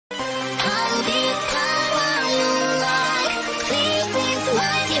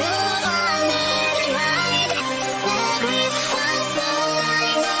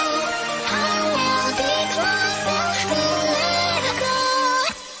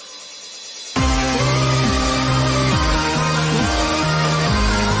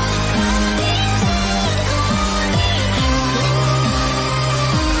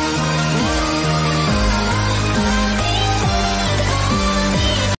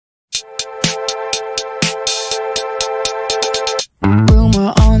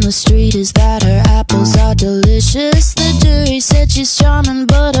the street is that her apples are delicious. The jury said she's charming,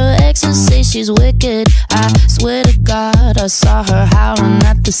 but her exes say she's wicked. I swear to God, I saw her howling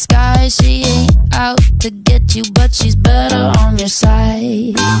at the sky. She ain't out to get you, but she's better on your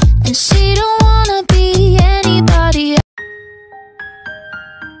side. And she don't wanna be anybody else.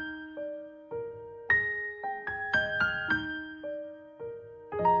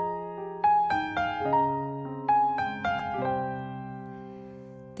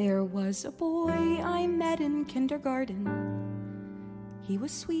 There was a boy I met in kindergarten. He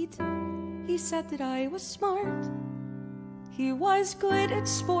was sweet, he said that I was smart. He was good at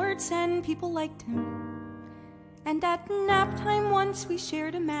sports and people liked him. And at nap time once we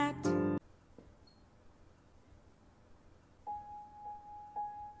shared a mat.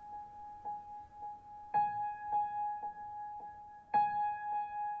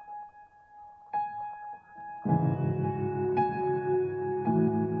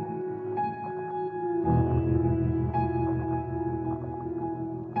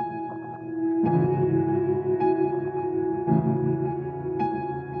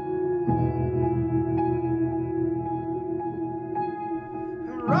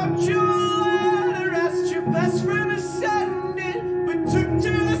 Wrote you a letter, asked your best friend to send it, but took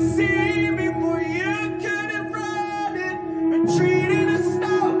to the sea before you could have read it. Retreating to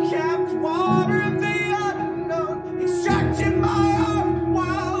snow-capped water of the unknown, extracting my heart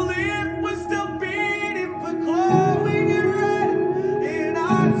while it was still beating, but glowing in red, in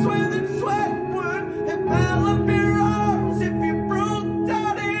eyes where the sweat would envelop your arms if you broke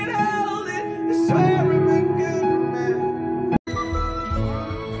down and held it. I swear I'm a good man.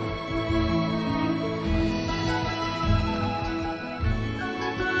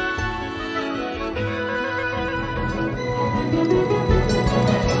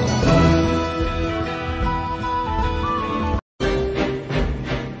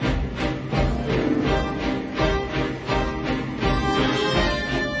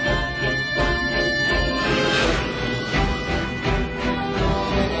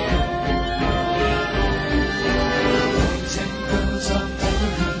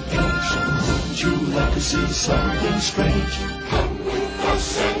 See something strange. Come with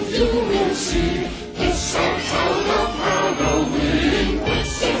us and you will see. It's our town of Halloween.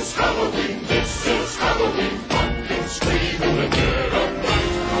 This is Halloween. This is Halloween. Pumpkins scream in the dead of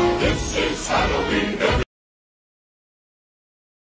night. This is Halloween.